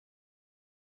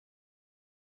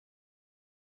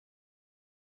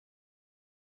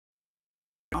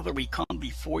Father, we come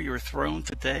before your throne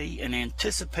today in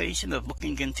anticipation of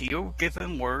looking into your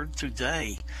given word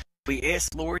today. We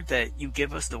ask, Lord, that you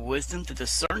give us the wisdom to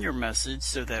discern your message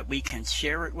so that we can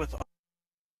share it with others.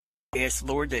 We ask,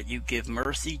 Lord, that you give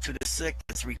mercy to the sick.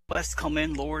 As requests come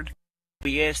in, Lord,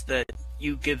 we ask that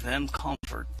you give them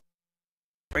comfort.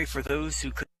 Pray for those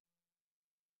who could.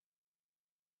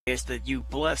 We ask that you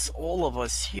bless all of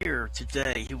us here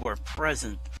today who are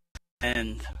present,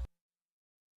 and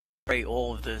pray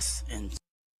all of this in.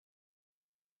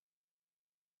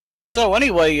 So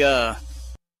anyway,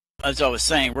 as I was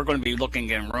saying, we're going to be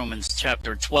looking in Romans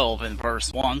chapter 12 and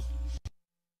verse 1.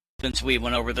 Since we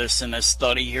went over this in this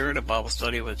study here, the Bible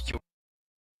study with George.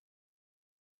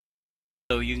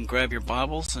 So you can grab your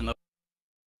Bibles and when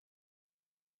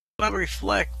I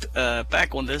reflect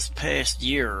back on this past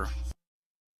year,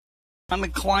 I'm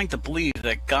inclined to believe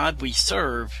that God we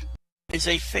serve is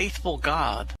a faithful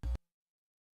God.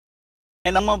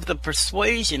 And I'm of the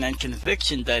persuasion and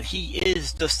conviction that he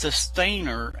is the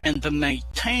sustainer and the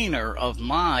maintainer of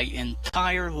my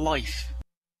entire life.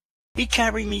 He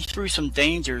carried me through some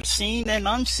dangers, seen and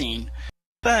unseen. In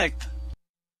fact,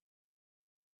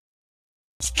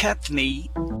 he's kept me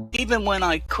even when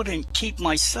I couldn't keep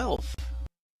myself.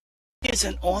 He is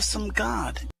an awesome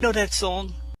God. You know that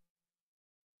song?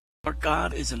 Our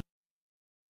God is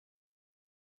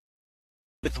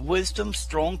with wisdom,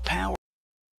 strong power.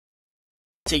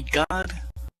 A God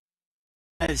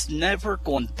has never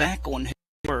gone back on his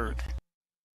word.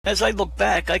 As I look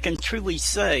back, I can truly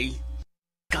say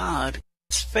God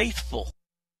is faithful.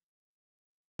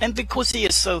 And because he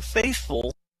is so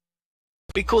faithful,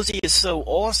 because he is so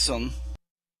awesome,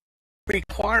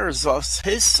 requires us,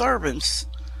 his servants,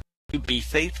 to be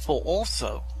faithful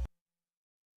also.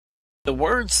 The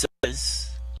word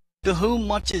says, to whom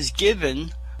much is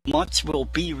given, much will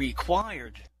be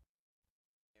required.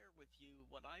 Share with you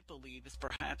what I believe is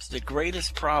perhaps the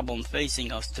greatest problem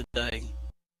facing us today.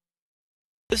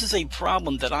 This is a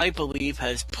problem that I believe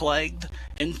has plagued,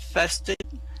 infested,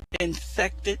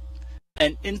 infected,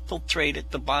 and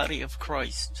infiltrated the body of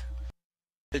Christ,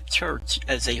 the church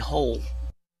as a whole.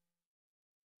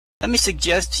 Let me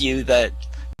suggest to you that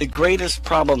the greatest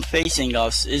problem facing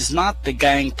us is not the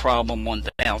gang problem on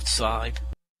the outside,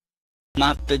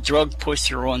 not the drug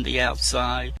pusher on the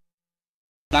outside,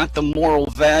 not the moral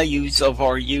values of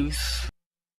our youth,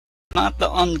 not the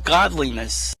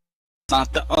ungodliness,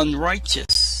 not the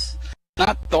unrighteous,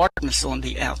 not darkness on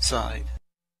the outside,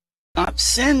 not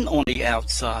sin on the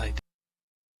outside.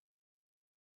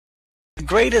 The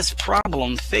greatest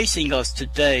problem facing us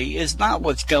today is not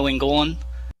what's going on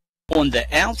the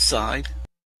outside,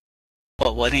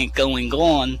 but what ain't going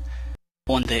on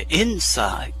the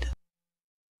inside.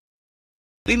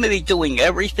 We may be doing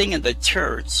everything in the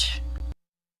church.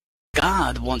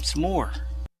 God wants more.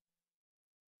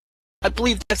 I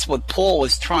believe that's what Paul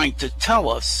is trying to tell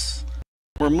us.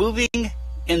 We're moving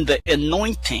in the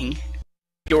anointing.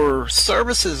 Your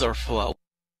services are flowing.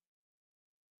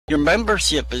 Your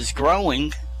membership is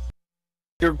growing.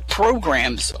 Your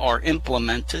programs are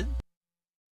implemented.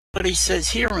 But he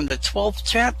says here in the 12th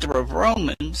chapter of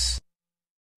Romans,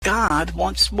 God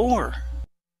wants more.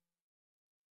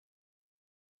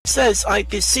 It says, I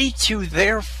beseech you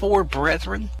therefore,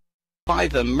 brethren, by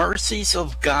the mercies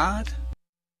of God,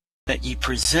 that ye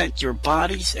present your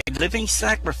bodies a living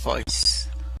sacrifice,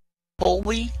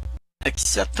 holy,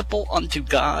 acceptable unto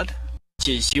God, which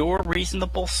is your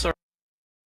reasonable service.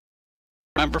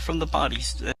 Remember from the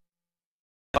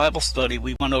Bible study,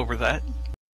 we went over that.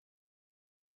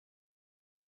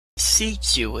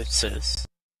 Beseech you, it says.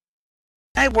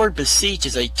 That word beseech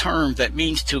is a term that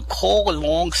means to call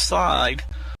alongside,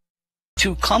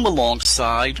 to come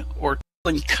alongside, or to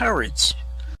encourage.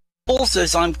 Paul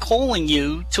says, I'm calling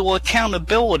you to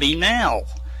accountability now.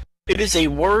 It is a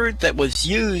word that was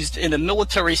used in the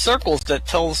military circles that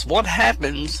tells what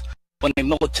happens when a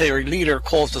military leader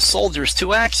calls the soldiers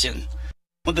to action.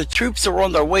 When the troops are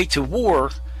on their way to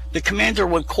war, the commander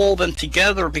would call them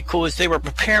together because they were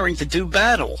preparing to do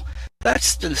battle.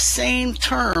 That's the same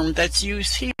term that's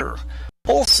used here.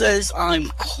 Paul says, I'm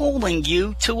calling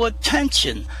you to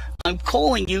attention. I'm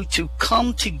calling you to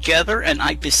come together, and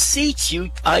I beseech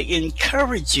you, I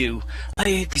encourage you, I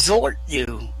exhort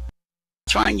you.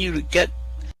 Trying you to get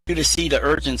you to see the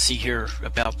urgency here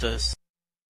about this.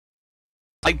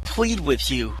 I plead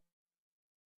with you.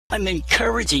 I'm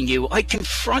encouraging you. I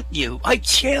confront you. I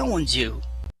challenge you.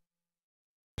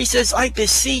 He says, I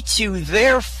beseech you,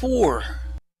 therefore.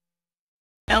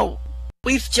 Now,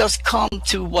 we've just come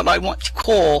to what I want to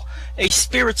call a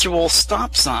spiritual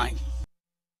stop sign.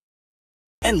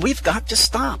 And we've got to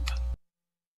stop.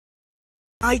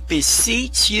 I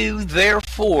beseech you,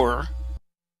 therefore.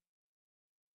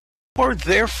 The word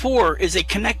therefore is a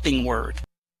connecting word,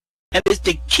 and is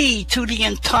the key to the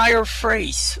entire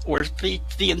phrase, or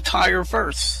the entire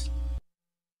verse.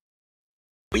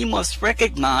 We must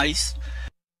recognize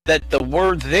that the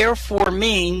word therefore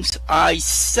means I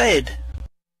said.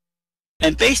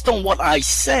 And based on what I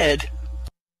said,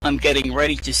 I'm getting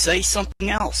ready to say something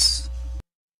else.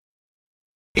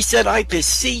 He said, I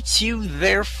beseech you,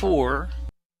 therefore.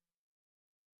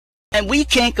 And we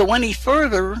can't go any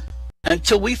further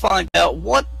until we find out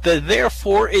what the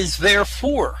therefore is there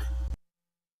for.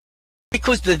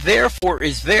 Because the therefore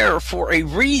is there for a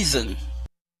reason.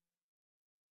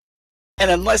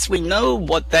 And unless we know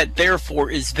what that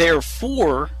therefore is there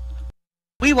for,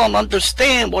 we won't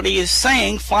understand what he is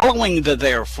saying following the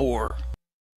therefore.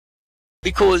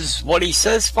 Because what he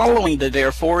says following the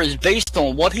therefore is based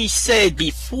on what he said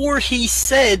before he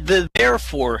said the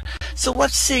therefore. So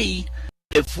let's see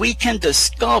if we can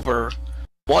discover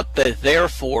what the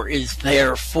therefore is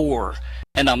there for.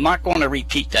 And I'm not going to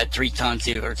repeat that 3 times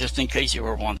either, just in case you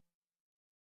were wondering.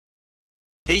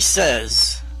 He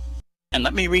says, and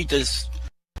let me read this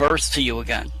verse to you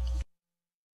again.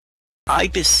 I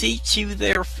beseech you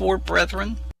therefore,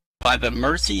 brethren, by the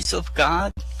mercies of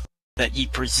God, that ye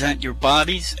present your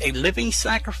bodies a living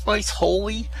sacrifice,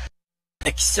 holy,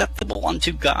 acceptable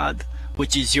unto God,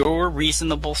 which is your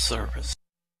reasonable service.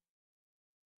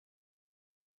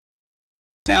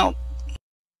 Now,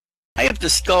 I have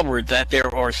discovered that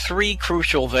there are 3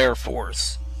 crucial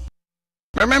therefores.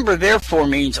 Remember, therefore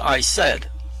means I said.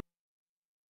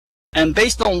 And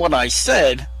based on what I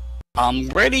said, I'm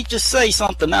ready to say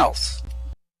something else.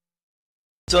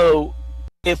 So,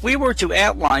 if we were to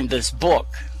outline this book,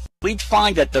 we'd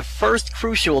find that the first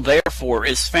crucial therefore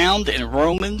is found in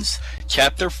Romans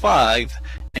chapter 5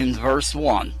 in verse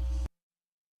 1.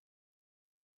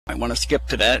 I want to skip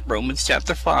to that, Romans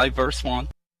chapter 5 verse 1.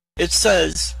 It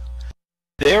says,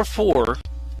 therefore,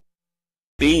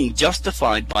 being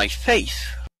justified by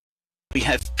faith, we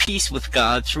have peace with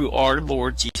God through our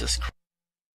Lord Jesus Christ.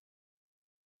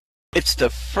 It's the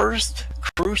first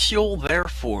crucial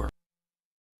therefore.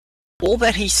 All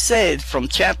that he said from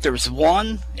chapters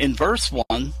 1 in verse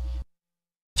 1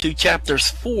 to chapters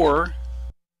 4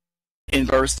 in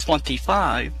verse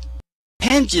 25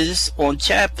 hinges on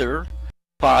chapter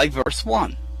 5 verse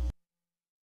 1,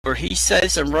 where he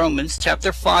says in Romans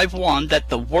chapter 5:1 that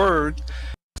the word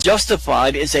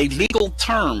justified is a legal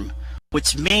term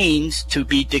which means to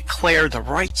be declared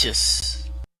righteous.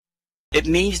 It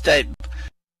means that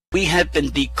we have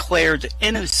been declared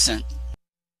innocent.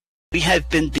 We have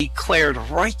been declared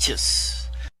righteous.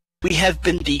 We have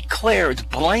been declared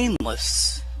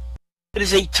blameless. It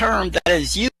is a term that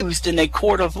is used in a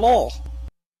court of law.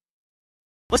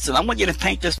 Listen, I want you to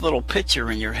paint this little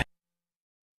picture in your head.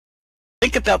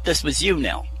 Think about this with you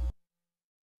now.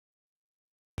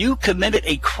 You committed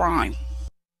a crime,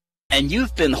 and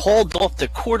you've been hauled off the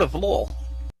court of law.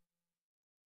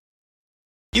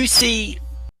 You see,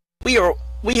 we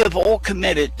have all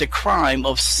committed the crime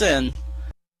of sin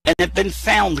and have been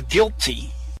found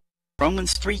guilty.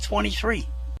 Romans 3:23.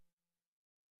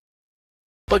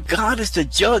 But God is the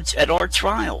judge at our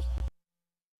trial.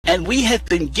 And we have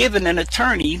been given an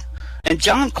attorney, and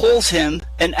John calls him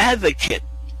an advocate.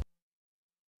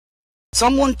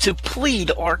 Someone to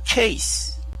plead our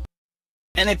case.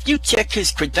 And if you check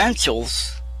his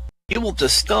credentials, you will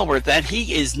discover that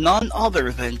he is none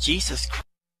other than Jesus Christ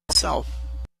himself,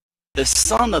 the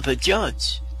Son of the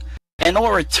Judge. And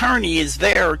our attorney is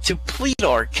there to plead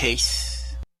our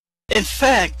case. In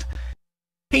fact,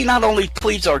 he not only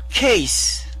pleads our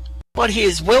case, but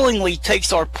he willingly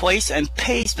takes our place and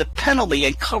pays the penalty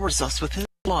and covers us with his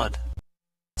blood.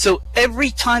 So every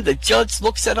time the judge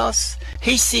looks at us,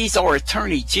 he sees our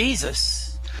attorney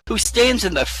Jesus, who stands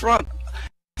in the front.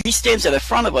 He stands at the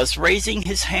front of us, raising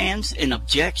his hands in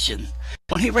objection.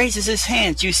 When he raises his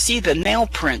hands, you see the nail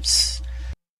prints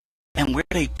and where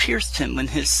they pierced him in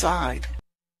his side,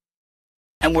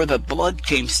 and where the blood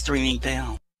came streaming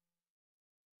down.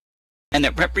 And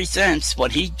it represents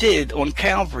what he did on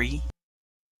Calvary,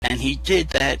 and he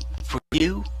did that for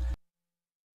you.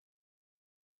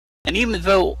 And even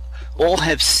though all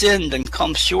have sinned and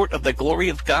come short of the glory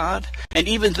of God, and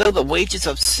even though the wages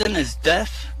of sin is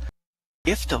death,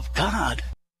 the gift of God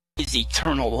is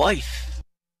eternal life.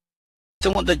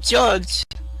 So when the judge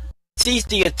sees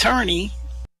the attorney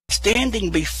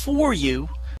standing before you,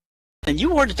 and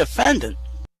you are the defendant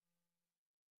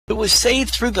who was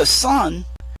saved through the Son,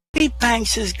 he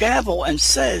bangs his gavel and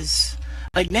says,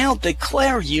 I now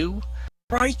declare you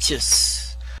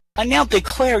righteous. I now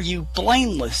declare you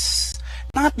blameless.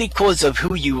 not because of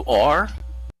who you are,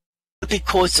 but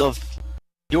because of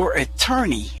your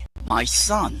attorney, my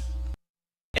son.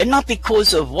 And not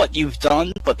because of what you've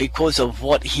done, but because of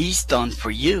what he's done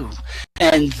for you.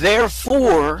 And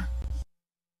therefore,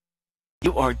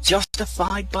 you are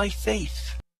justified by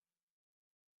faith.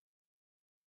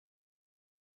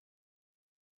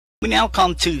 We now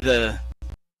come to the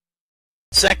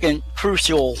second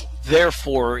crucial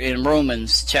therefore in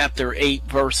Romans chapter 8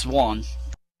 verse 1.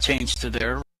 Change to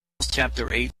there,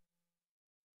 chapter 8.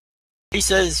 He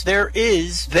says, there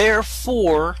is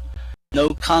therefore no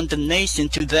condemnation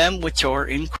to them which are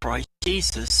in Christ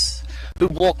Jesus, who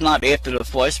walk not after the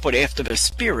flesh, but after the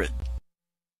Spirit.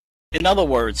 In other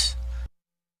words,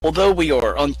 although we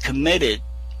are uncommitted,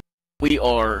 we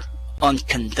are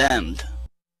uncondemned,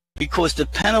 because the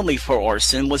penalty for our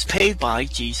sin was paid by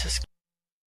Jesus.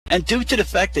 And due to the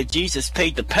fact that Jesus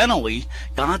paid the penalty,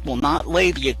 God will not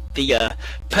lay the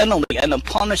penalty and the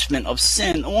punishment of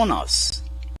sin on us.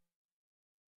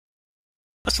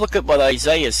 Let's look at what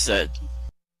Isaiah said.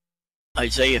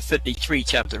 Isaiah 53,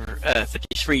 chapter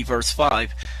 53, verse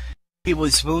 5. He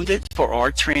was wounded for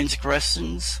our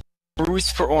transgressions,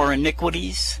 bruised for our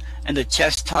iniquities, and the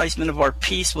chastisement of our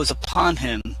peace was upon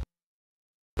him.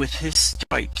 With his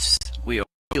stripes we are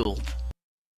healed.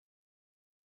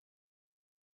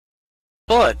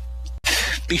 But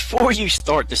before you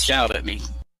start to shout at me,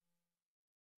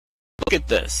 look at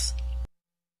this.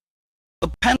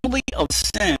 The penalty of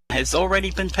sin has already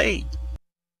been paid.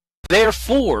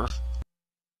 Therefore,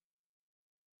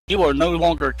 you are no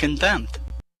longer condemned.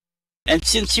 And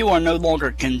since you are no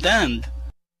longer condemned,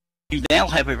 you now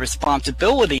have a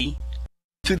responsibility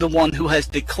to the one who has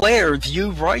declared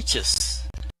you righteous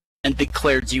and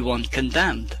declared you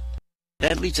uncondemned.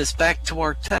 That leads us back to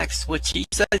our text, which he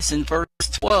says in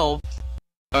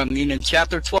in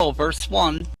chapter 12, verse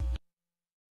 1.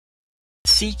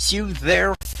 Beseech you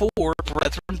therefore,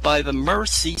 brethren, by the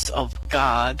mercies of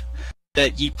God,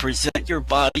 that ye present your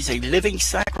bodies a living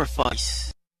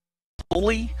sacrifice,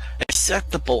 holy,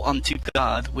 acceptable unto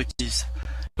God, which is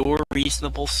your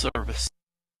reasonable service.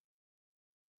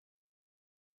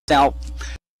 Now,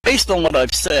 based on what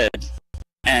I've said,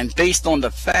 and based on the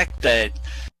fact that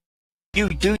you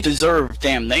do deserve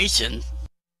damnation,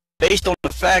 based on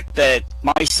the fact that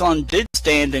my son did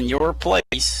stand in your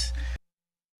place,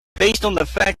 based on the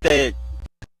fact that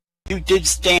you did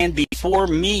stand before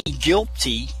me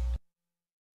guilty,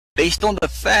 based on the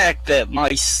fact that my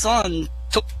son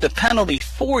took the penalty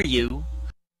for you,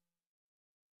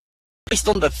 based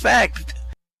on the fact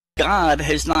God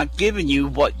has not given you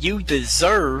what you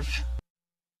deserve,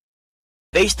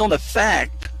 based on the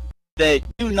fact that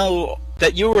you know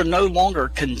that you are no longer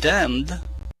condemned,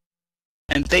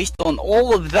 and based on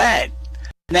all of that,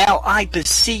 now I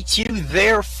beseech you,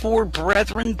 therefore,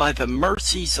 brethren, by the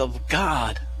mercies of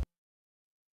God,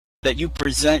 that you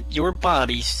present your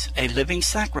bodies a living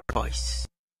sacrifice.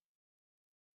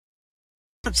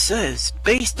 God says,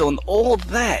 based on all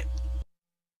that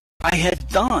I have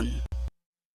done,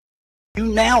 you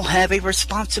now have a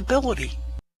responsibility.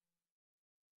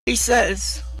 He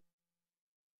says,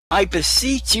 I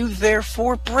beseech you,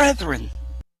 therefore, brethren.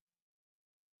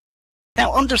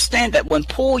 Now understand that when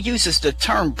Paul uses the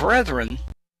term brethren,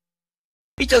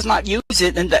 he does not use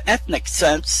it in the ethnic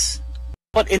sense,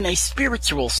 but in a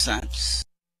spiritual sense.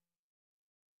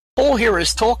 Paul here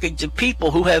is talking to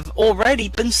people who have already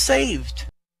been saved.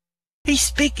 He's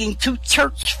speaking to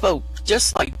church folk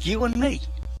just like you and me.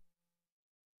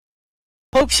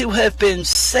 Folks who have been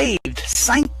saved,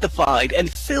 sanctified,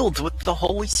 and filled with the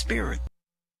Holy Spirit.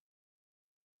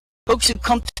 Folks who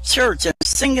come to church and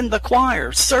sing in the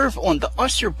choir, serve on the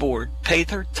usher board, pay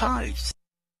their tithes.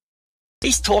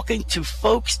 He's talking to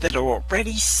folks that are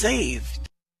already saved.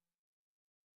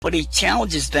 But he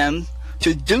challenges them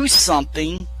to do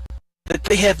something that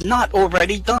they have not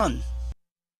already done.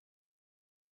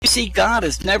 You see, God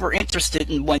is never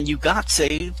interested in when you got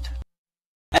saved,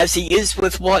 as he is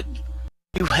with what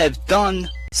you have done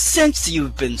since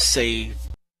you've been saved.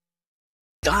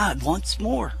 God wants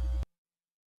more.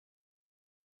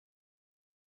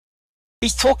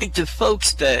 He's talking to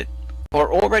folks that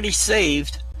are already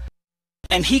saved,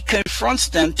 and he confronts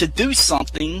them to do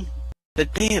something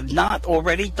that they have not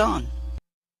already done.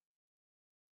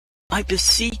 I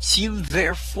beseech you,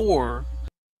 therefore,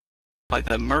 by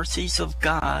the mercies of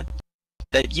God,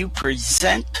 that you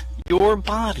present your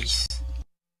bodies.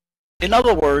 In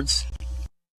other words,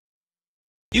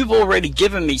 you've already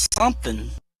given me something,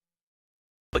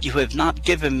 but you have not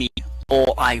given me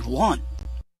all I want.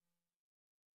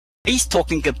 He's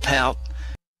talking about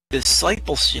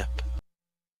discipleship.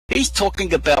 He's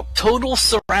talking about total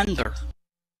surrender.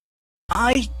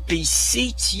 I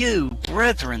beseech you,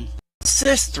 brethren,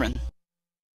 sistren,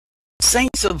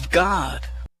 saints of God,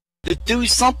 to do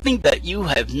something that you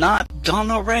have not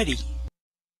done already.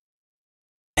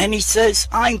 And he says,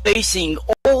 I'm basing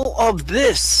all of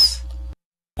this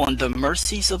on the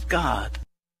mercies of God.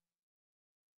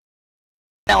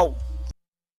 Now,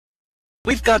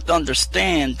 we've got to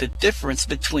understand the difference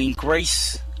between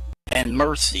grace and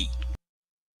mercy.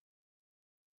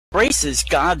 Grace is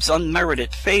God's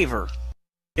unmerited favor.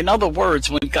 In other words,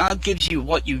 when God gives you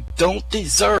what you don't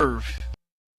deserve.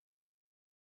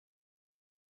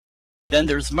 Then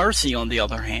there's mercy, on the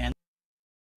other hand,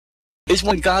 is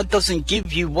when God doesn't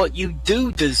give you what you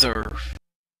do deserve.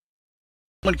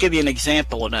 I'm going to give you an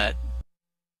example of that.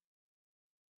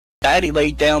 Daddy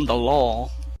laid down the law.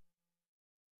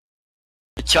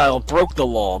 The child broke the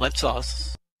law. That's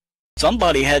us.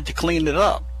 Somebody had to clean it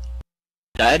up.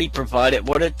 Daddy provided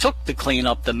what it took to clean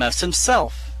up the mess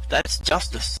himself. That's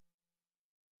justice.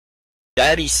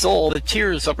 Daddy saw the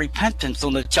tears of repentance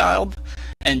on the child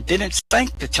and didn't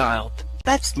spank the child.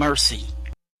 That's mercy.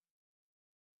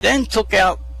 Then took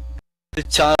out the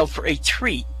child for a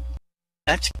treat.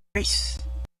 That's grace.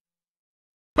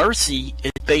 Mercy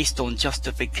is based on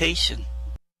justification.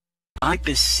 I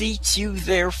beseech you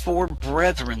therefore,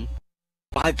 brethren,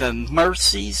 by the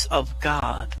mercies of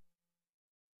God.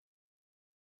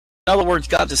 In other words,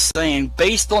 God is saying,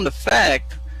 based on the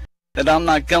fact that I'm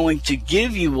not going to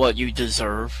give you what you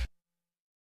deserve,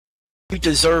 you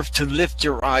deserve to lift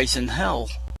your eyes in hell.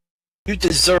 You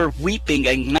deserve weeping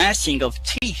and gnashing of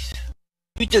teeth.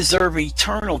 You deserve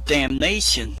eternal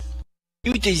damnation.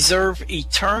 You deserve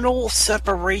eternal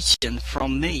separation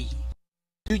from me.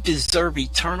 You deserve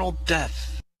eternal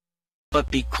death.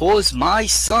 But because my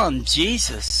son,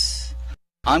 Jesus,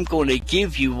 I'm going to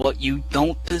give you what you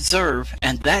don't deserve,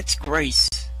 and that's grace.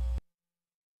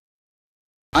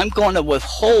 I'm going to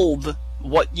withhold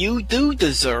what you do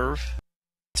deserve.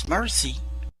 It's mercy.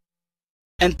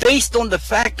 And based on the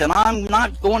fact that I'm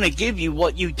not going to give you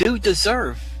what you do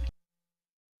deserve,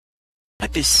 I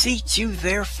beseech you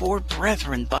therefore,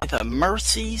 brethren, by the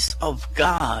mercies of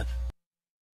God,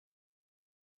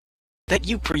 that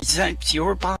you present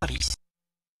your bodies.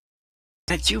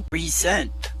 That you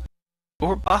present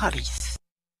your bodies.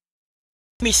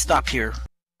 Let me stop here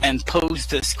and pose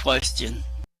this question.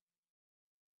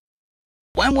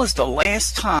 When was the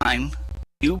last time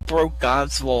you broke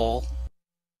God's law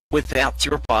without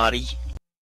your body?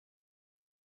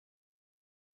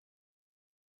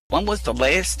 When was the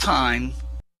last time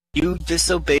you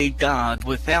disobeyed God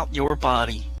without your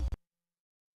body?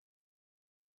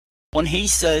 When he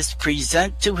says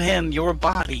present to him your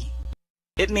body,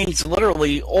 it means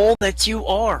literally all that you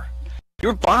are.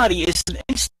 Your body is an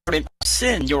instrument of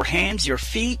sin, your hands, your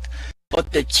feet,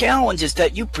 but the challenge is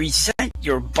that you present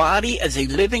your body as a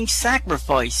living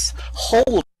sacrifice,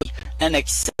 holy and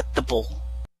acceptable.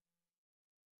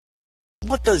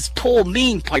 What does Paul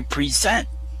mean by present?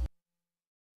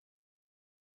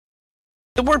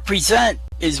 The word present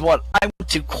is what I want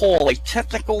to call a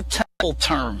technical temple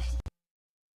term.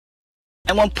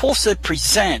 And when Paul said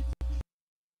present,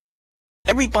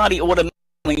 everybody automatically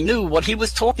knew what he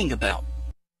was talking about.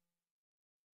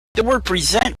 The word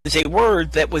present is a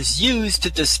word that was used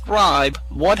to describe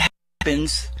what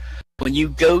happens when you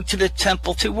go to the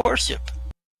temple to worship.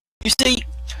 You see,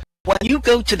 when you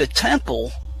go to the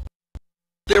temple,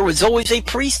 there was always a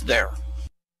priest there.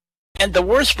 And the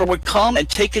worshiper would come and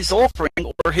take his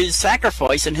offering or his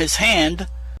sacrifice in his hand,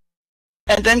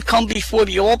 and then come before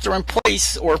the altar and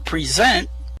place or present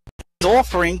his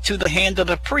offering to the hand of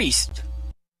the priest.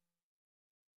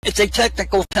 It's a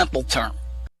technical temple term.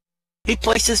 He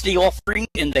places the offering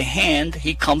in the hand,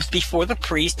 he comes before the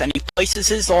priest, and he places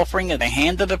his offering in the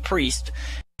hand of the priest.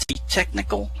 It's a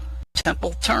technical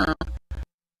temple term.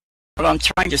 What I'm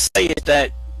trying to say is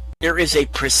that there is a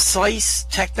precise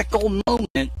technical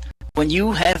moment when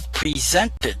you have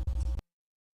presented.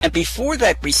 And before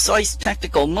that precise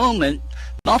technical moment,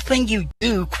 nothing you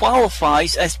do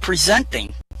qualifies as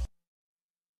presenting.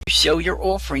 You show your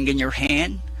offering in your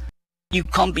hand, you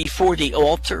come before the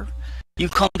altar, you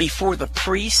come before the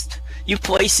priest, you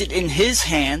place it in his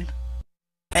hand,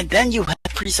 and then you have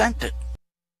presented.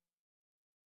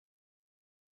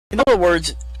 In other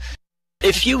words,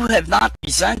 if you have not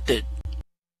presented,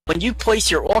 when you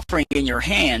place your offering in your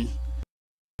hand,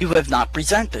 you have not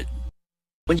presented.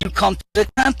 When you come to the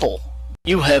temple,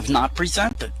 you have not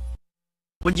presented.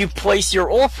 When you place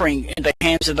your offering in the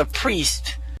hands of the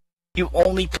priest, you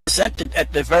only presented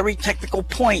at the very technical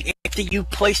point after you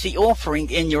place the offering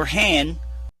in your hand,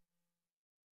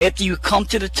 after you come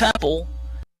to the temple,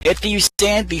 after you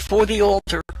stand before the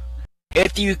altar,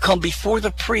 after you come before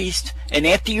the priest, and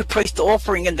after you place the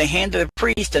offering in the hand of the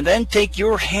priest, and then take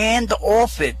your hand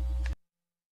off it,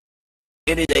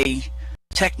 it is a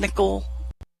technical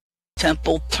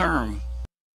temple term.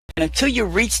 And until you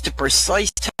reach the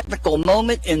precise technical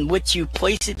moment in which you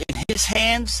place it in his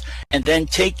hands, and then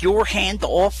take your hand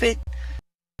off it,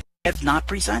 you have not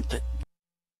presented.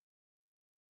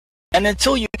 And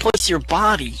until you place your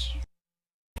body,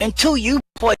 until you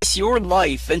place your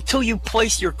life, until you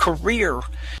place your career,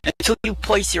 until you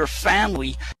place your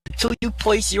family, until you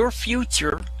place your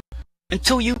future,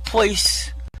 until you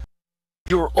place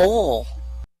your all,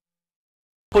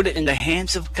 put it in the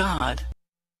hands of God,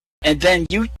 and then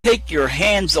you take your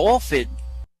hands off it,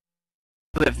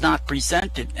 you have not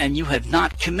presented and you have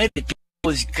not committed,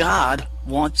 because God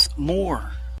wants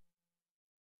more.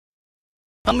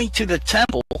 Coming to the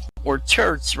temple or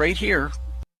church right here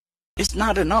is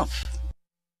not enough.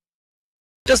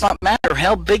 It does not matter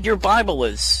how big your Bible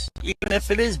is, even if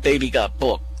it is Baby Got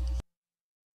Book.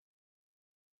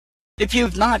 If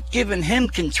you've not given him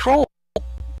control,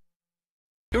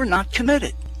 you're not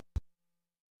committed.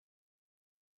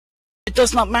 It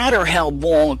does not matter how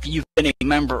long you've been a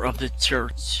member of the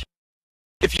church.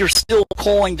 If you're still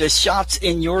calling the shots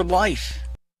in your life,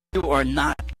 you are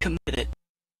not committed.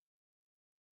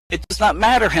 It does not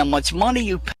matter how much money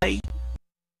you pay,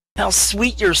 how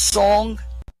sweet your song,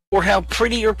 or how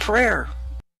pretty your prayer.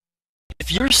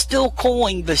 If you're still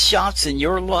calling the shots in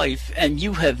your life and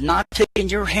you have not taken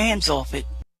your hands off it,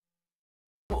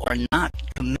 you are not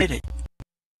committed.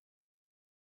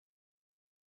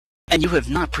 And you have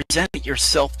not presented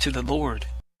yourself to the Lord.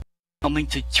 Coming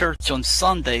to church on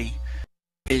Sunday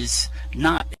is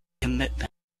not a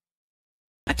commitment.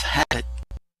 That's habit.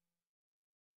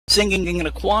 Singing in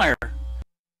a choir,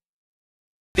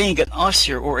 being an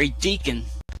usher or a deacon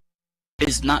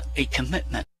is not a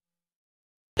commitment.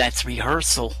 That's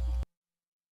rehearsal.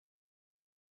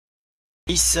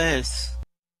 He says,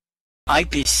 I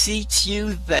beseech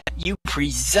you that you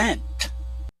present.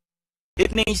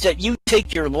 It means that you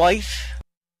take your life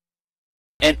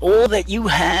and all that you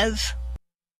have,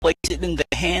 place it in the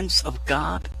hands of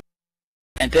God,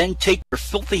 and then take your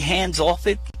filthy hands off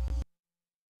it,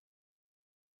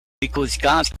 because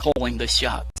God's calling the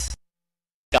shots.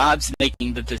 God's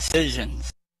making the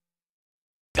decisions.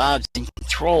 God's in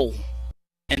control.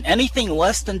 And anything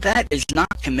less than that is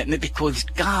not commitment, because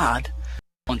God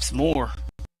wants more.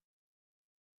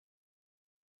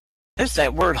 There's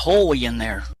that word holy in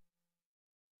there.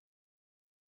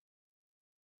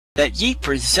 That ye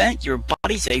present your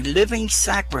bodies a living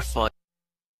sacrifice,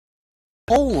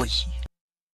 holy,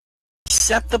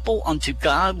 acceptable unto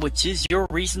God, which is your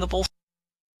reasonable.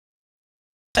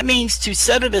 That means to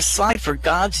set it aside for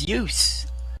God's use,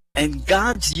 and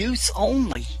God's use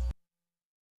only.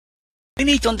 We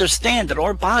need to understand that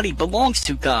our body belongs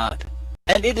to God,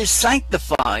 and it is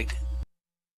sanctified,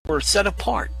 or set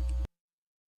apart.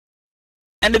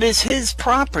 And it is his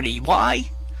property.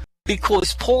 Why?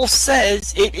 Because Paul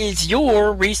says it is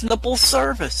your reasonable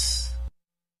service.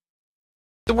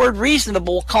 The word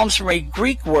reasonable comes from a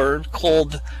Greek word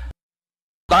called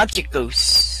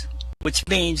logikos, which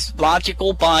means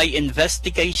logical by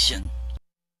investigation.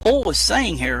 Paul is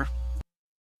saying here,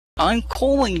 I'm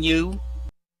calling you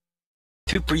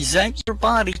to present your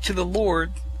body to the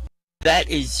Lord. That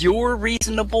is your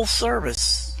reasonable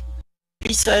service.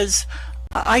 He says,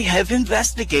 I have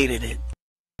investigated it,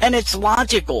 and it's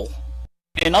logical.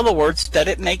 In other words, that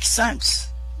it makes sense.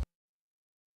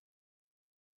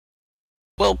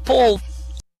 Well, Paul,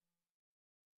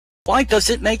 why does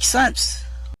it make sense?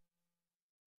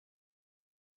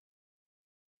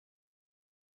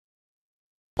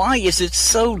 Why is it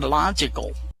so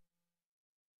logical?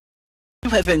 You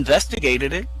have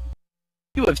investigated it.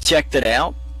 You have checked it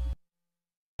out.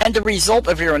 And the result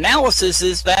of your analysis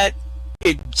is that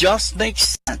it just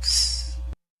makes sense.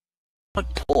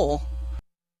 But Paul,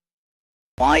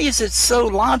 why is it so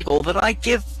logical that I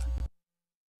give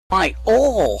my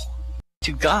all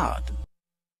to God?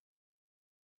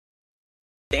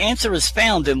 The answer is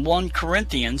found in 1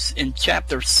 Corinthians in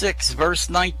chapter 6, verse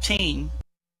 19.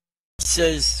 It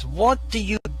says, what do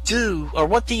you do?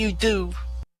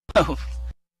 Oh.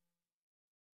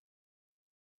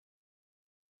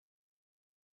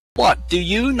 What? Do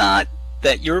you know not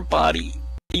that your body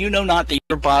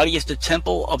is the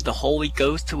temple of the Holy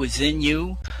Ghost who is in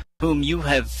you, whom you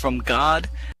have from God,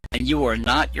 and you are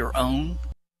not your own?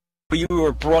 For you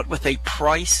were bought with a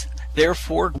price.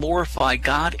 Therefore glorify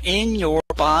God in your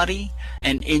body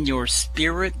and in your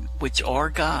spirit, which are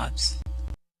God's.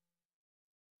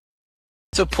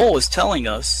 So Paul is telling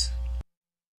us,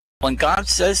 when God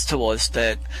says to us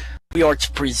that we are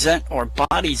to present our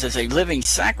bodies as a living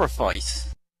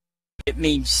sacrifice. It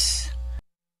means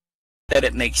that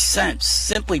it makes sense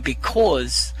simply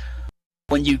because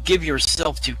when you give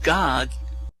yourself to God,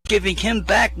 giving Him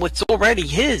back what's already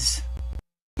His.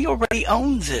 He already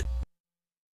owns it.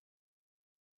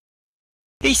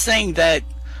 He's saying that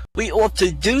we ought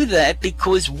to do that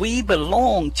because we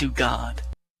belong to God.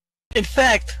 In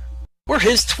fact, we're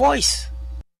His twice.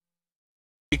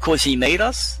 Because He made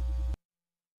us,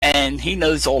 and He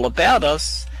knows all about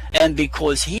us, and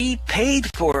because He paid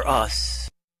for us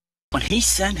when He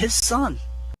sent His Son,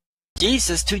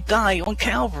 Jesus, to die on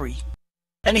Calvary.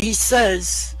 And He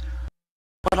says,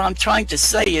 what I'm trying to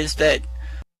say is that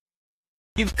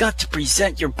you've got to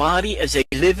present your body as a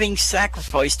living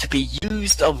sacrifice to be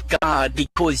used of God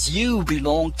because you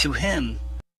belong to Him.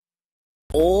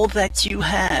 All that you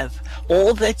have,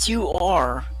 all that you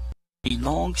are,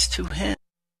 belongs to Him.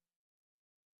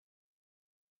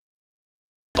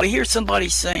 I hear somebody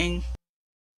saying,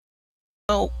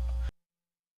 well,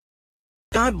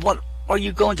 God, what are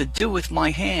you going to do with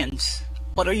my hands?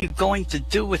 What are you going to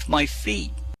do with my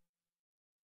feet?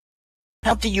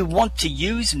 How do you want to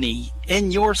use me in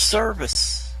your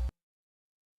service?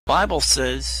 The Bible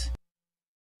says,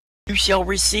 you shall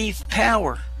receive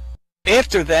power.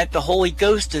 After that, the Holy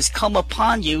Ghost has come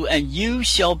upon you, and you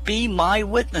shall be my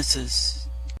witnesses.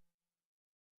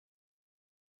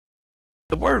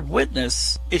 The word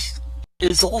witness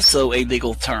is also a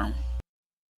legal term.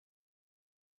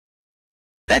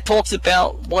 That talks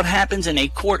about what happens in a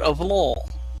court of law.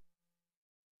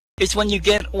 It's when you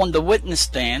get on the witness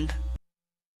stand,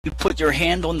 you put your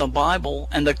hand on the Bible,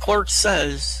 and the clerk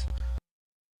says,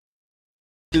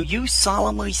 do you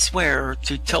solemnly swear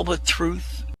to tell the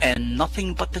truth and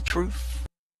nothing but the truth?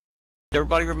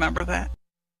 Everybody remember that?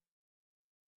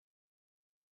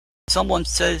 Someone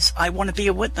says, I want to be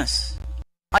a witness.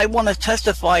 I want to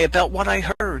testify about what I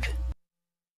heard.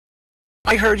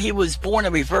 I heard he was born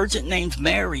of a virgin named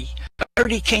Mary. I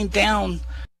heard he came down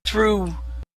through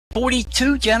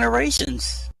 42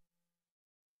 generations.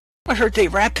 I heard they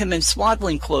wrapped him in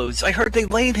swaddling clothes. I heard they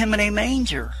laid him in a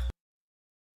manger.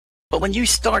 But when you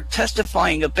start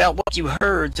testifying about what you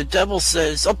heard, the devil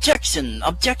says, objection,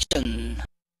 objection.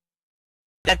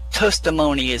 That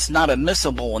testimony is not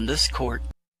admissible in this court,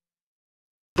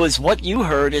 because what you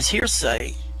heard is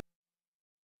hearsay.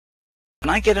 Can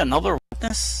I get another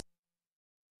witness?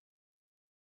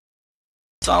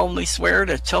 Solemnly swear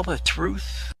to tell the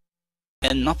truth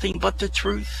and nothing but the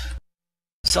truth.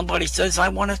 Somebody says, I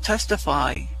want to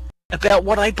testify about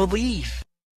what I believe.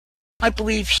 I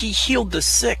believe he healed the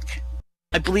sick.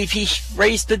 I believe he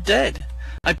raised the dead.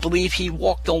 I believe he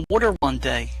walked on water one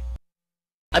day.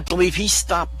 I believe he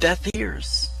stopped deaf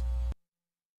ears.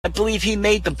 I believe he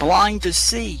made the blind to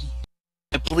see.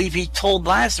 I believe he told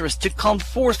Lazarus to come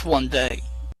forth one day.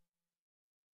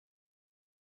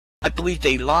 I believe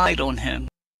they lied on him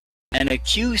and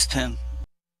accused him.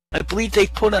 I believe they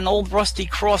put an old rusty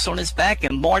cross on his back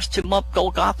and marched him up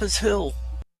Golgotha's hill.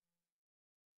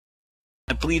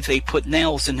 I believe they put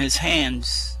nails in his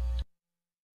hands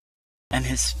and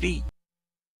his feet.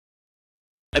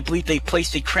 I believe they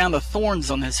placed a crown of thorns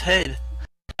on his head.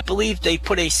 I believe they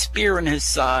put a spear in his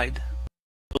side.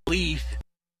 I believe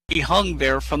he hung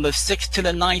there from the 6th to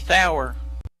the 9th hour.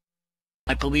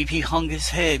 I believe he hung his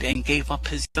head and gave up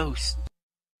his ghost.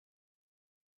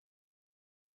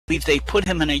 I believe they put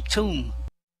him in a tomb.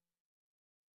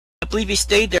 I believe he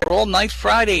stayed there all night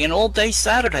Friday and all day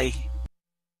Saturday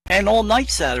and all night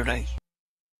Saturday.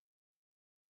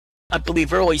 I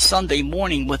believe early Sunday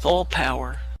morning with all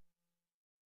power.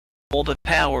 All the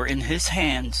power in his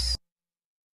hands.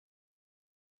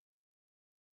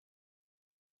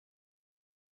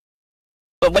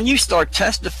 But when you start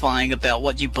testifying about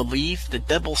what you believe, the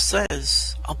devil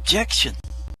says, objection.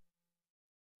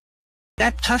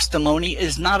 That testimony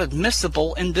is not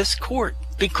admissible in this court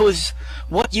because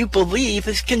what you believe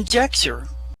is conjecture.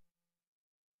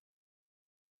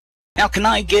 Now, can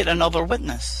I get another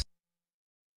witness?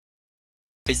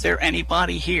 Is there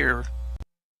anybody here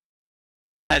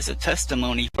as a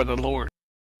testimony for the Lord?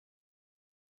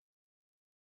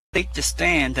 Take the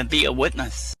stand and be a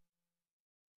witness.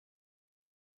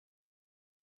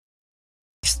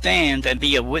 Stand and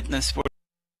be a witness for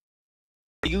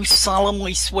you.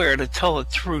 Solemnly swear to tell the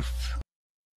truth,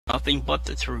 nothing but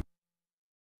the truth.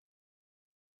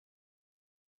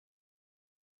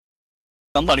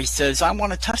 Somebody says, I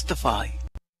want to testify. I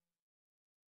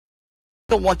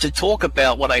don't want to talk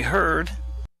about what I heard,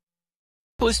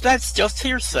 because that's just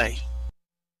hearsay. I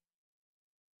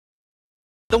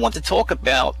don't want to talk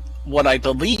about what I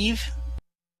believe,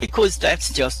 because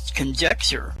that's just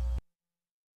conjecture.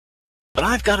 But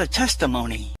I've got a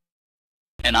testimony,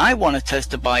 and I want to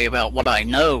testify about what I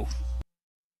know.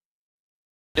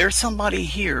 There's somebody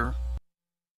here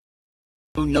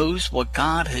who knows what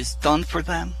God has done for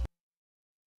them.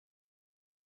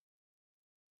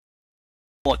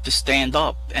 Want to stand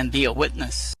up and be a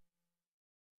witness.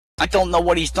 I don't know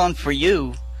what he's done for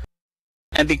you,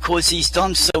 and because he's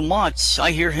done so much,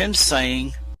 I hear him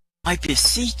saying, I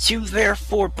beseech you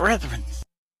therefore, brethren,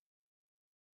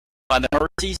 by the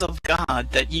mercies of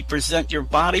God, that ye present your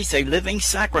bodies a living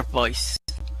sacrifice,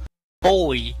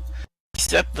 holy,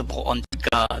 acceptable unto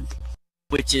God,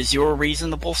 which is your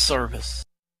reasonable service.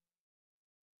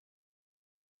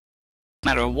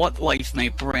 No matter what life may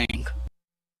bring,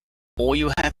 all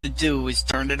you have to do is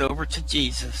turn it over to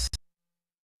Jesus,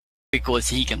 because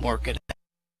he can work it out.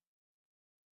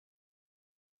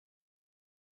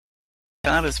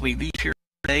 God, as we leave here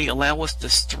today, allow us the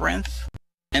strength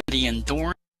and the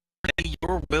endurance to obey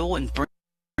your will and bring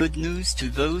good news to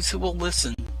those who will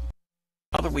listen.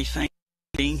 Father, we thank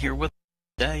you for being here with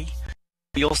us today.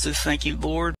 We also thank you,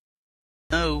 Lord,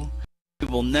 know you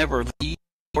will never leave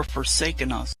or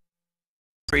forsaken us.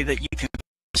 Pray that you can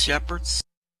be shepherds,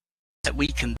 that we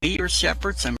can be your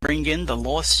shepherds and bring in the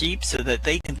lost sheep so that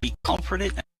they can be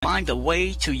comforted and find a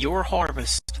way to your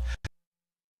harvest.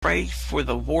 Pray for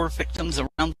the war victims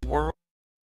around the world.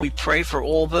 We pray for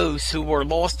all those who were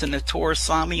lost in the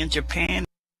Torasami in Japan,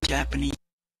 Japanese,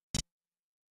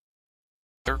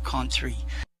 their country.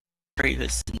 Pray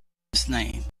this in Jesus'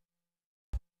 name.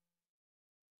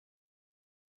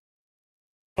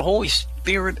 The Holy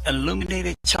Spirit,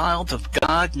 illuminated child of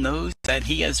God, knows that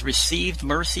he has received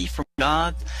mercy from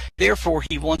God. Therefore,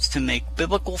 he wants to make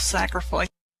biblical sacrifice.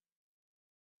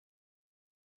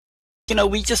 You know,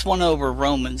 we just went over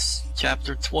Romans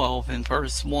chapter 12 and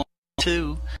verse 1 and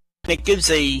 2. And it gives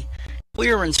a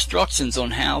clear instructions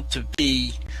on how to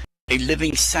be a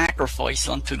living sacrifice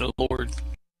unto the Lord.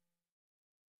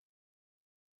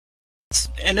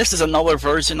 And this is another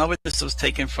version of it. This was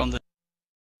taken from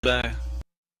the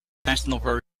National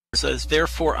Version. It says,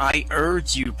 therefore I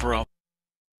urge you, brother,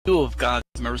 you of God's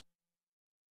mercy,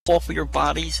 offer your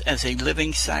bodies as a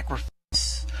living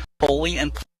sacrifice, holy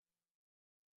and pure.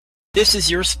 This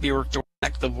is your spiritual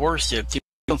act of worship, to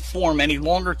conform any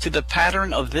longer to the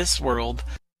pattern of this world,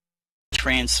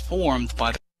 transformed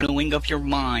by the renewing of your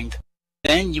mind.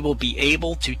 Then you will be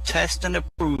able to test and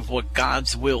approve what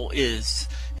God's will is.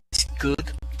 It's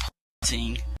good,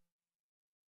 pleasing.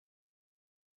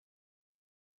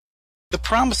 The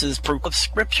promises of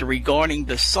Scripture regarding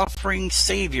the suffering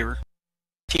Savior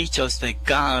teach us that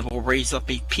God will raise up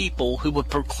a people who will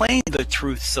proclaim the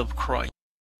truths of Christ.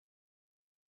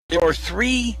 There are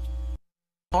three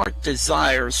heart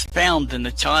desires found in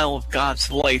the child of God's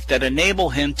life that enable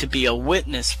him to be a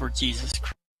witness for Jesus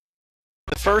Christ.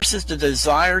 The first is the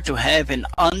desire to have an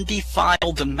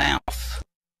undefiled mouth.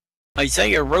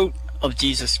 Isaiah wrote of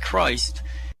Jesus Christ,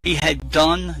 he had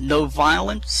done no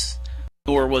violence,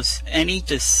 nor was any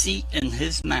deceit in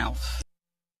his mouth.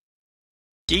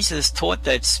 Jesus taught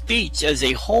that speech as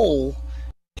a whole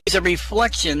is a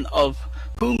reflection of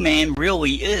who man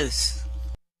really is.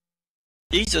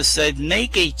 Jesus said,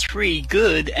 make a tree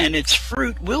good and its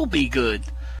fruit will be good,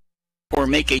 or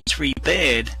make a tree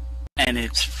bad and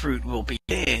its fruit will be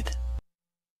bad.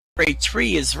 For a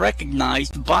tree is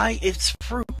recognized by its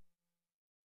fruit.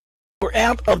 For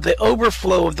out of the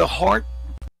overflow of the heart,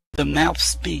 the mouth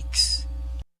speaks.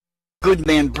 Good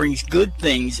man brings good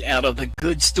things out of the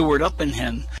good stored up in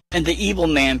him, and the evil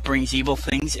man brings evil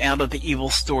things out of the evil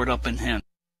stored up in him.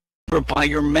 For by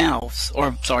your mouths,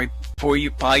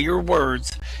 by your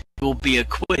words, you will be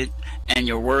acquitted, and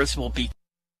your words will be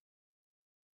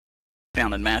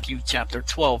found in Matthew chapter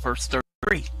 12, verse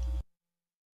 33.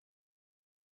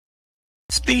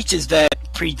 Speech is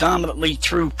that predominantly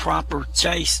true, proper,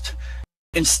 chaste,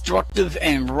 instructive,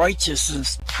 and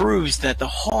righteousness proves that the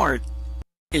heart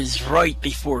is right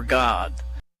before God.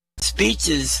 Speech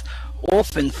is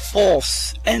often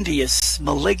false, envious,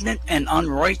 malignant, and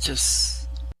unrighteous.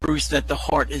 Proves that the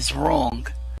heart is wrong.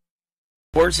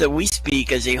 Words that we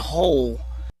speak as a whole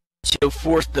show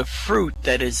forth the fruit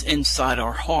that is inside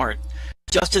our heart,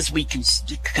 just as we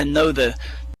can know the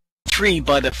tree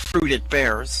by the fruit it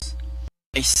bears.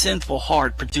 A sinful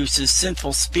heart produces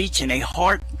sinful speech, and a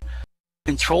heart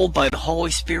controlled by the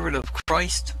Holy Spirit of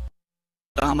Christ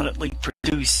dominantly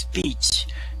produces speech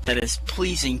that is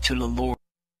pleasing to the Lord.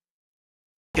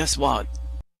 Guess what?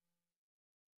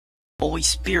 Holy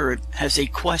Spirit has a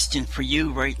question for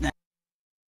you right now.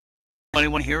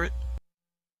 Anybody want to hear it?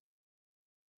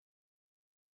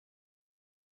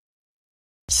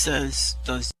 It says,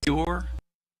 does your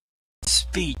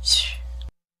speech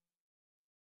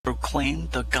proclaim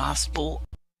the gospel.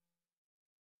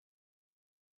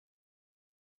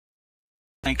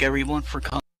 Thank everyone for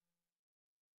coming,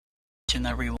 and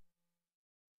everyone.